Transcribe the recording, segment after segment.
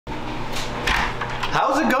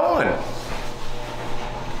How's it going?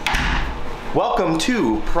 Welcome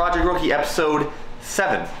to Project Rookie episode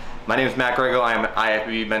 7. My name is Greggo. I am an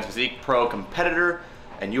IFBB Men's Physique Pro competitor,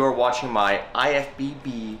 and you are watching my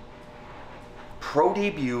IFBB Pro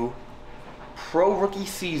Debut Pro Rookie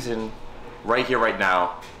season right here, right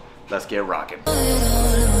now. Let's get rocking.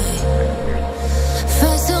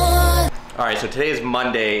 Alright, so today is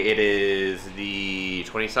Monday. It is the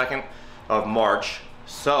 22nd of March.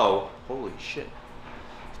 So, holy shit.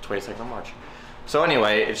 It's 22nd of March. So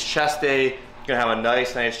anyway, it's chest day. Gonna have a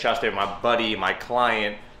nice chest day with my buddy, my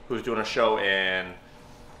client, who's doing a show in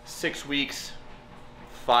 6 weeks,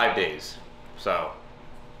 5 days. So,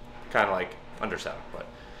 kind of like under 7, but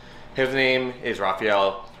his name is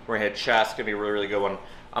Raphael. We're gonna hit chest. It's gonna be a really good one.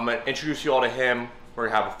 I'm gonna introduce you all to him. We're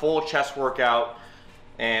gonna have a full chest workout.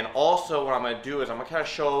 And also what I'm gonna do is I'm gonna kind of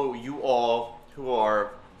show you all who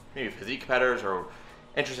are maybe physique competitors or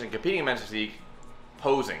interested in competing in men's physique,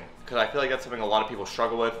 posing. Because I feel like that's something a lot of people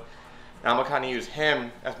struggle with. And I'm gonna kind of use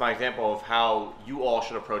him as my example of how you all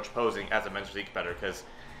should approach posing as a men's physique competitor. Because,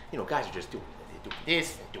 you know, guys are just doing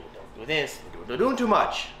this, doing this, doing too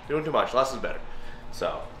much. Doing too much, less is better.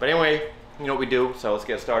 So, but anyway, you know what we do, so let's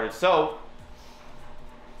get started. So,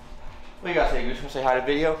 what do you gotta say, Goose? You wanna say hi to the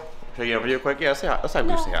video? Show you a video quick? Yeah, say hi. Let's have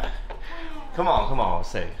Goose say hi. Come on, let's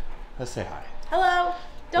say hi. Hello.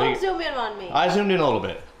 Don't zoom in on me. I zoomed in a little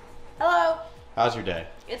bit. Hello. How's your day?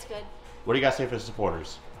 It's good. What do you guys say for the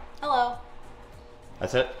supporters? Hello.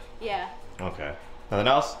 That's it? Yeah. Okay. Nothing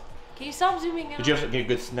else? Can you stop zooming in? Did you have any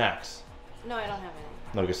good snacks? No, I don't have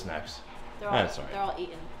any. No good snacks. They're all, That's all right. They're all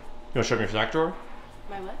eaten. You want to show me your snack drawer?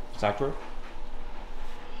 My what? Snack drawer?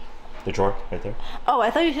 The drawer, right there. Oh, I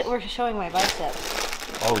thought you were showing my biceps.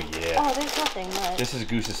 Oh, yeah. Oh, there's nothing much. This is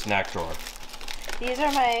Goose's snack drawer. These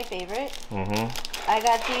are my favorite. Mm-hmm. I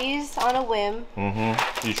got these on a whim.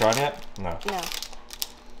 Mm-hmm. Did you try them yet? No. No.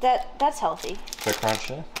 That's healthy. Quick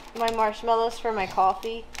crunch, yeah? My marshmallows for my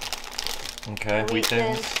coffee. Okay, wheat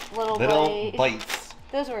thins. Little bites.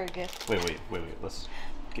 Those were a gift. Wait. Let's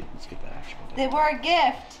get that action. They were a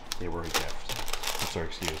gift. They were a gift. That's our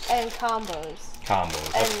excuse. And combos.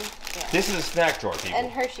 Combos. And, yeah. This is a snack drawer, people.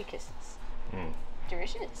 And Hershey Kisses. Mm.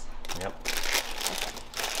 Delicious. Yep. Okay.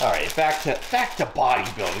 All right, back to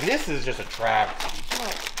bodybuilding. This is just a trap.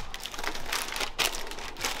 Oh.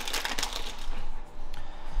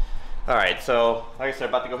 All right, so like I said,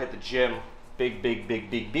 about to go hit the gym. Big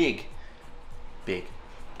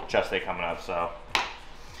chest day coming up. So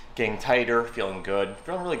getting tighter, feeling good,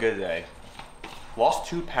 feeling really good today. Lost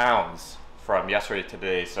 2 pounds from yesterday to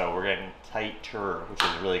today, so we're getting tighter, which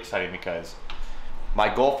is really exciting because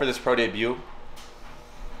my goal for this pro debut,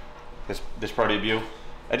 this pro debut,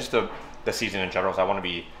 and just the season in general, is I want to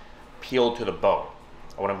be peeled to the bone.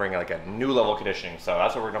 I want to bring like a new level of conditioning, so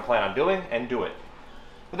that's what we're gonna plan on doing and do it.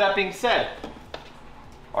 With that being said,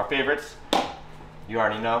 our favorites, you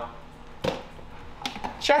already know.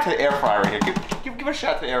 Shout out to the air fryer right here. Give a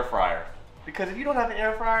shout to the air fryer, because if you don't have an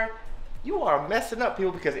air fryer, you are messing up,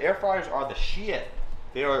 people, because air fryers are the shit.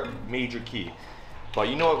 They are major key. But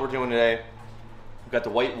you know what we're doing today? We've got the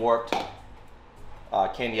white warped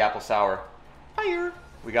candy apple sour, fire.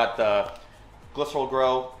 We got the glycerol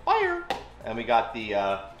grow, fire. And we got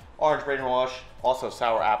the orange brainwash, also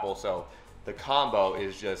sour apple. So the combo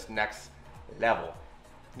is just next level.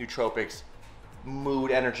 Nootropics,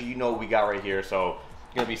 mood, energy, you know what we got right here. So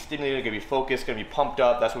you're gonna be stimulated, gonna be focused, gonna be pumped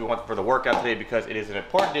up. That's what we want for the workout today, because it is an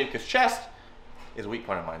important day, because chest is a weak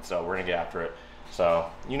point of mine. So we're gonna get after it. So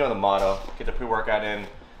you know the motto, get the pre-workout in,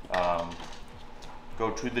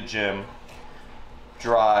 go to the gym,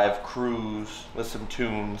 drive, cruise, listen to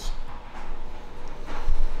tunes.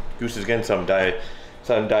 Goose is getting some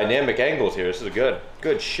dynamic angles here. This is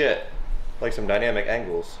good shit. Like some dynamic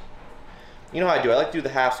angles. You know how I do? I like to do the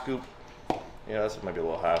half scoop. You know, this might be a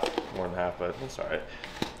little half, more than half, but it's all right.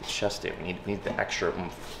 It's chest day. We need the extra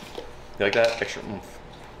oomph. You like that? Extra oomph.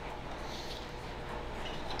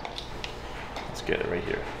 Let's get it right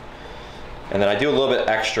here. And then I do a little bit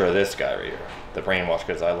extra of this guy right here, the brainwash,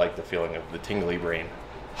 because I like the feeling of the tingly brain.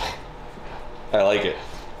 I like it.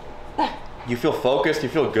 You feel focused, you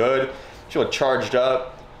feel good, you feel charged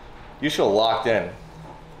up, you feel locked in.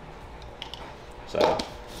 So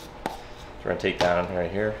we're gonna take down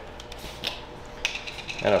right here.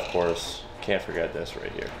 And of course, can't forget this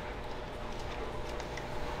right here.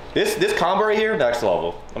 This combo right here, next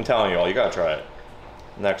level. I'm telling you all, you gotta try it.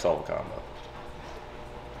 Next level combo.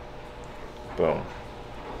 Boom.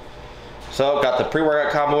 So got the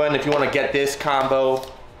pre-workout combo in. If you want to get this combo,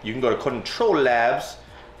 you can go to Control Labs,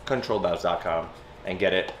 controllabs.com, and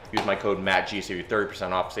get it. Use my code MATTG, save you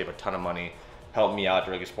 30% off, save a ton of money. help me out,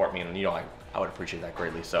 to really support me, and you know, I would appreciate that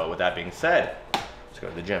greatly. So with that being said, let's go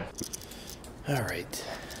to the gym. All right.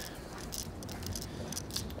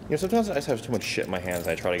 You know, sometimes I just have too much shit in my hands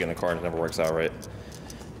and I try to get in the car and it never works out right.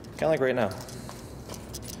 Kind of like right now.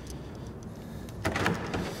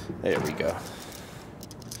 There we go.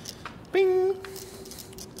 Bing!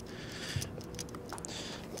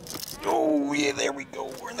 Oh, yeah, there we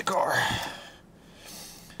go. We're in the car.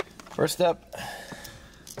 First step,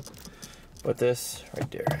 put this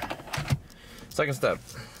right there. Second step,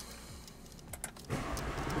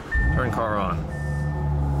 turn car on.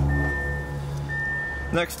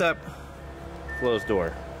 Next step, close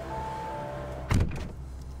door.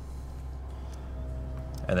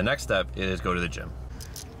 And the next step is go to the gym.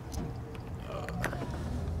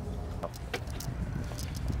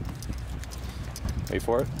 Wait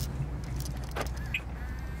for it.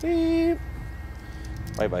 Beep.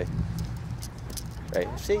 Bye-bye.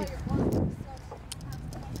 Right, see?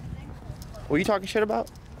 What are you talking shit about?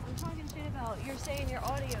 I'm talking shit about, you're saying your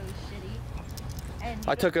audio is shitty. And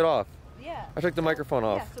I took it off. Yeah. I took the microphone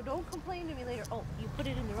off. Yeah, so don't complain to me later. Oh, you put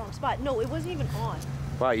it in the wrong spot. No, it wasn't even on.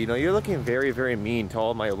 Wow, you know, you're looking very, very mean to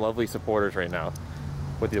all my lovely supporters right now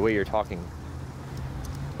with the way you're talking.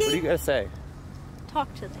 What do you gotta say?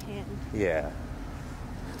 Talk to the hand. Yeah.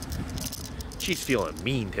 She's feeling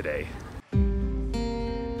mean today.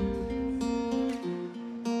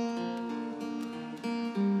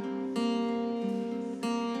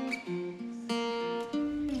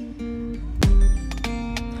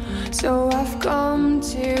 So I've come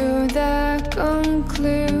to the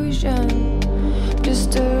conclusion,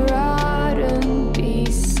 just a rotten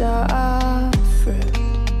piece of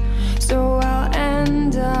fruit. So I'll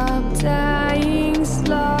end up dying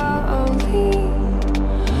slowly,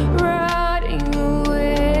 rotting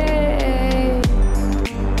away.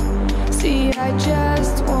 See, I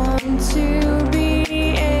just want to be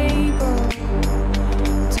able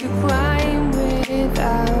to climb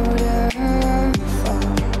without a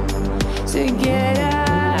fall, to get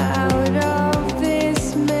out of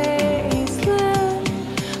this maze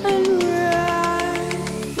and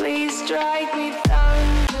run. Please strike me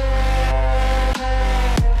thunder,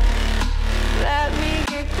 let me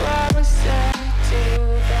get closer to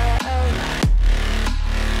the light.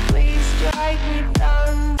 Please strike me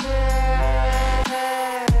thunder,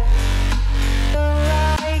 so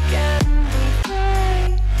I can be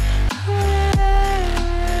free.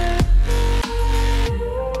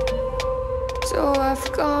 So I've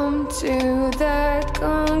come to the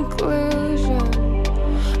conclusion,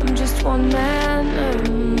 I'm just one man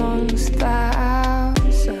amongst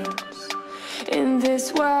thousands. In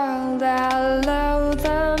this world I'll allow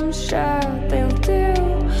them, sure they'll do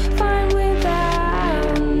fine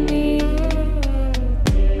without me.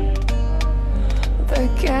 The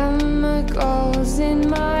chemicals in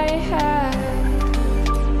my head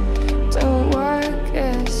don't work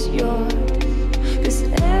as yours, 'cause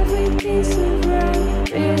every piece of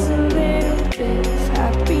right is a little bit of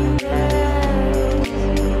happiness,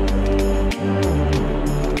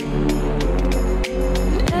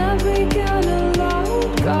 and every kind of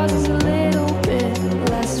love causes a little bit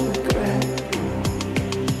less regret.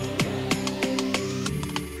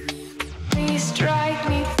 Please strike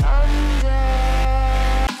me thunder,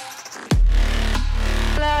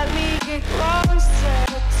 let me get closer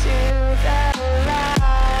to the light.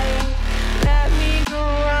 Let me go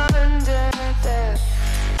under the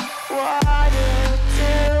water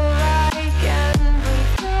till I can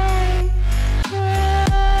breathe free.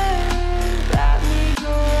 Let me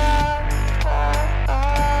go up,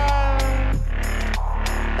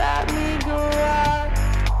 let me go up,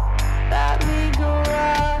 let me go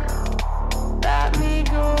up, let me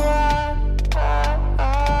go up,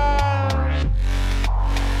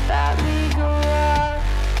 let me go up,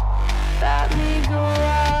 let me go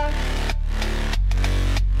up.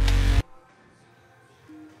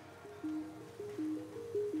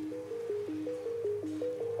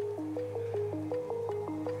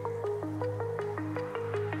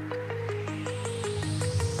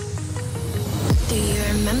 Do you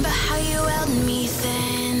remember how you held me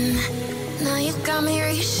thin? Now you got me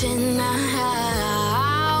reaching out.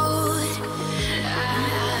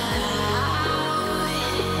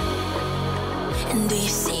 And do you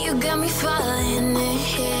see you got me falling in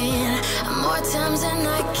more times than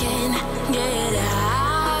I can get out.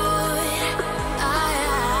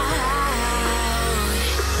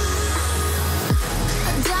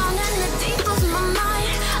 Down in the deep of my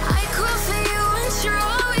mind, I call for you and you're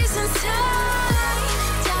always inside.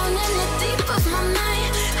 Down in the deep of my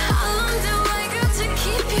mind, how long do I got to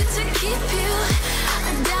keep you, to keep you?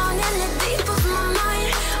 Down in the deep of my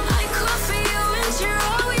mind, I call for you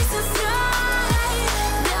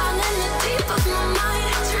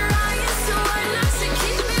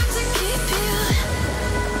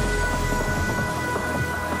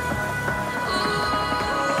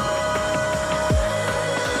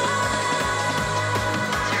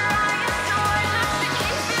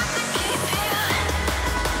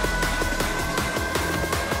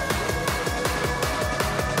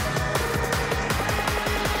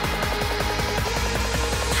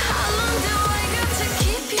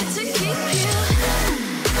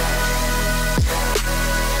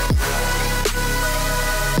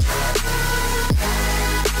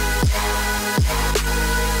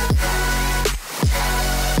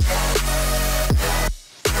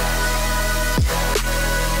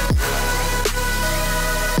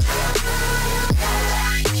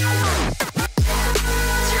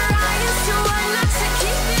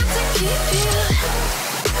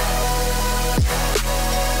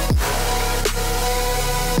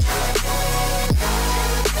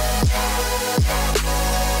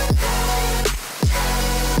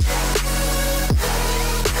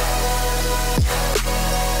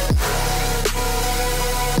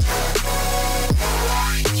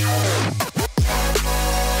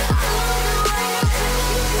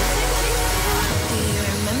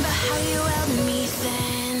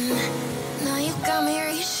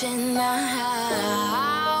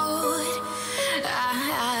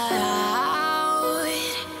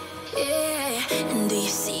And do you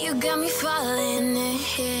see you got me falling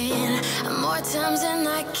in more times than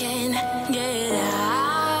I can get out?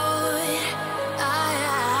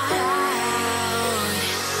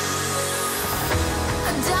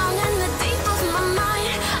 Down in the deep of my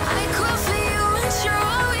mind, I crawl for you and you're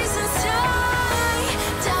always inside.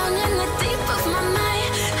 Down in the deep of my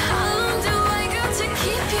mind, how long do I got to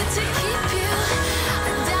keep you, to keep you?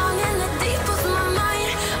 Down in the deep of my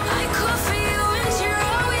mind, I crawl for you and you're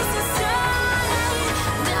always inside.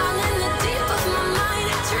 Down in the deep of my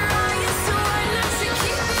mind, trying so hard not to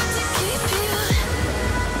keep you, to keep you.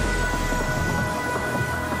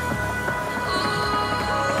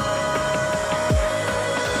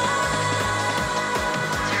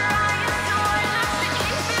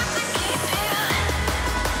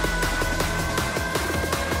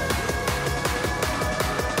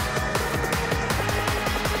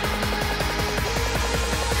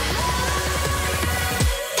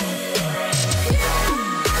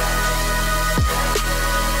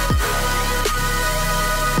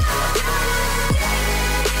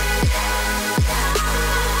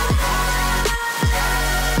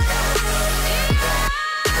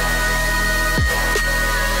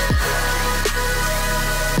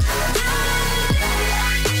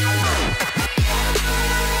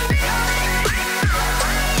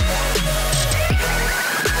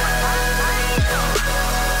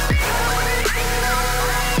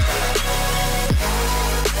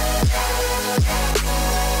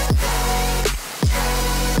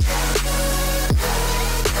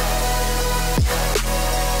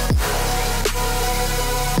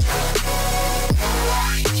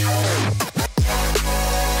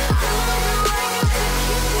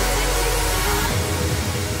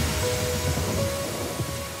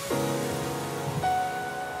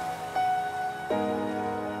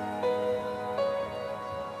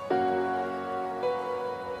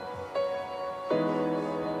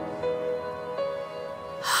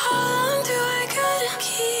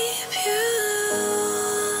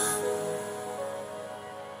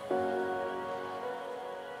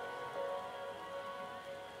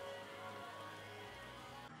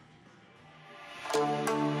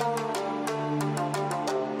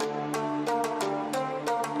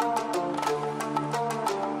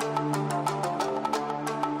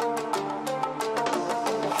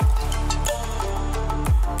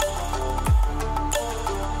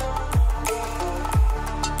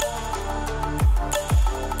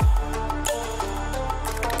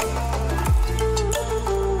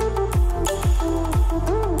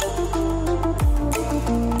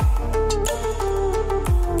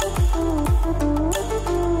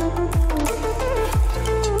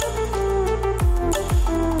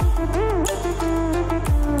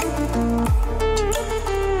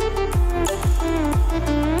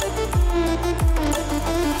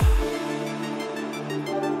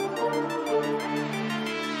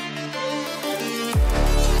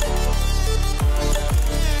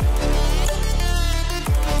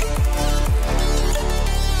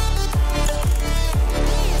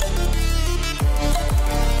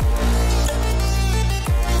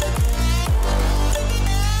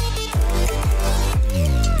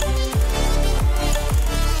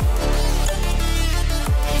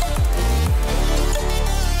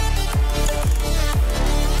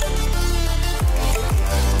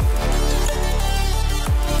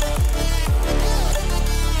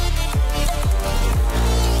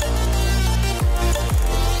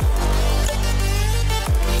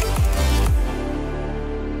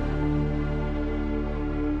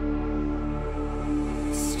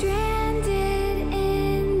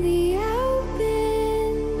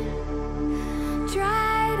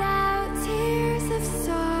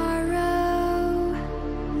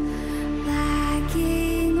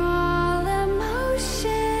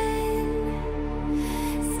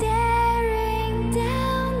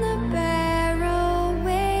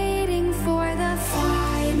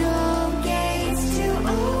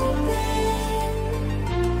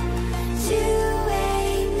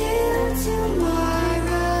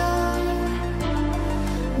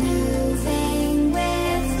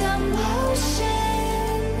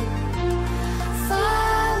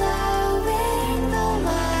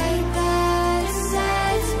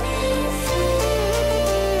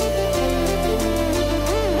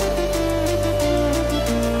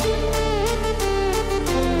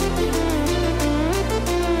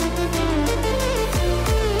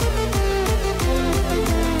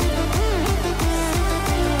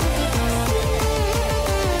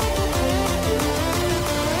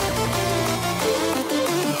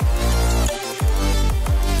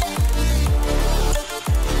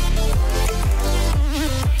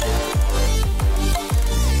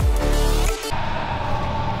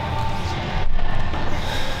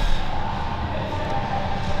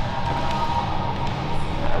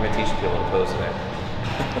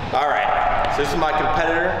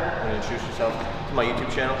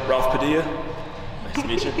 Nice to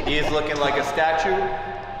meet you. He is looking like a statue.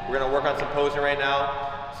 We're gonna work on some posing right now.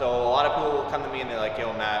 So a lot of people will come to me and they're like,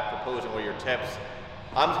 yo Matt, for posing, what are your tips?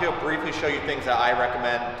 I'm just gonna briefly show you things that I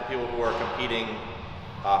recommend to people who are competing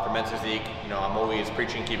for men's physique. You know, I'm always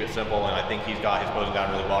preaching keep it simple, and I think he's got his posing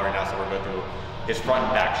down really well right now, so we're going through his front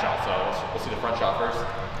and back shot. So we'll see the front shot first.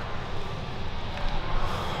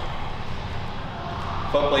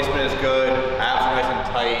 Foot placement is good, abs are nice and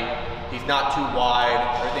tight. He's not too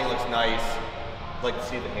wide, everything looks nice. I'd like to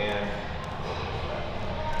see the hand.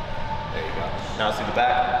 There you go. Now see the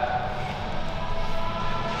back.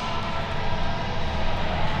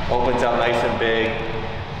 Opens out nice and big.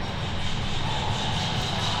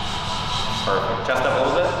 Perfect. Chest up a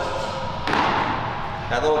little bit.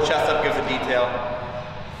 That little chest up gives a detail.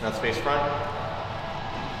 Now let's face front.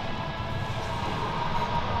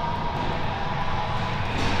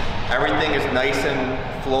 Everything is nice and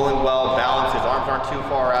flowing well, balanced. His arms aren't too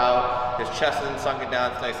far out. His chest isn't sunken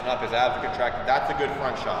down, it's nice and up. His abs are contracted. That's a good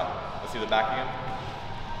front shot. Let's see the back again.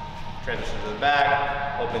 Transition to the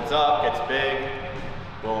back, opens up, gets big.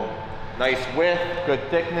 Boom. Nice width, good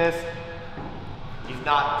thickness. He's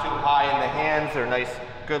not too high in the hands. They're nice,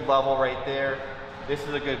 good level right there. This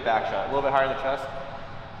is a good back shot. A little bit higher in the chest.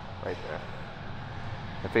 Right there.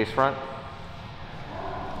 And face front.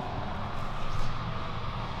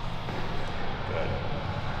 Good.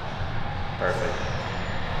 Perfect.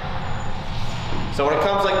 So when it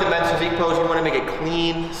comes like the men's physique pose, you want to make it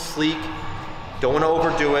clean, sleek. Don't want to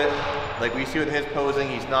overdo it. Like we see with his posing,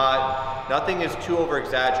 he's not, nothing is too over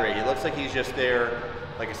exaggerated. It looks like he's just there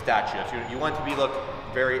like a statue. So you want it to look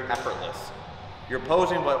very effortless. You're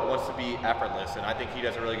posing but wants to be effortless, and I think he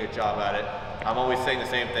does a really good job at it. I'm always saying the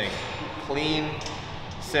same thing. Clean,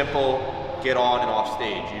 simple, get on and off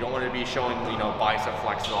stage. You don't want to be showing, you know, bicep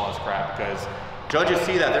flex and all this crap, because judges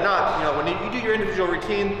see that. They're not, you know, when you do your individual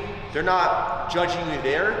routine, they're not judging you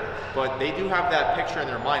there, but they do have that picture in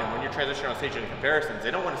their mind. And when you're transitioning on stage in comparisons,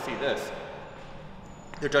 they don't want to see this.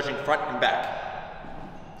 They're judging front and back.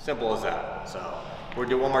 Simple as that. So we'll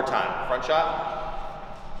do one more time. Front shot.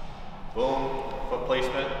 Boom. Foot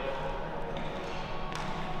placement.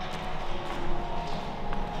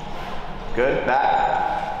 Good.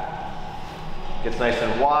 Back. Gets nice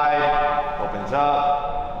and wide. Opens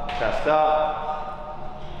up. Chest up.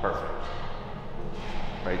 Perfect.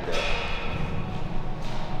 Right there.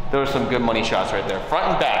 Those are some good money shots right there.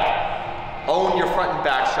 Front and back. Own your front and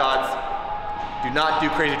back shots. Do not do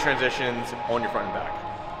crazy transitions. Own your front and back.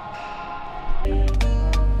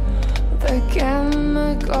 The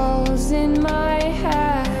chemicals in my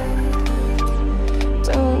head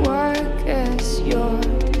don't work as yours,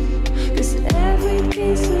 'cause every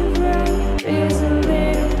piece of red is a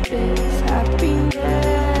little bit of happiness,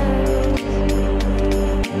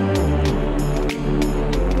 and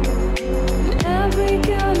every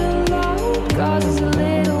kind of love causes a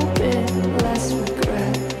little bit less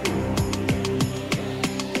regret.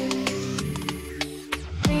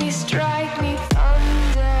 Please strike me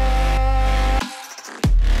thunder.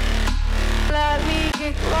 Let me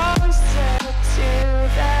get closer to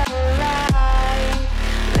the light.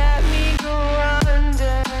 Let me go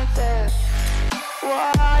under the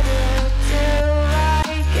water till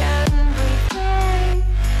I can breathe.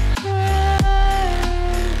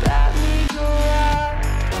 Let me go up.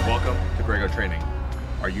 Welcome to Greggo Training.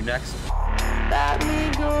 Are you next? Let me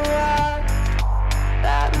go up.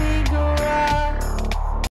 Let me go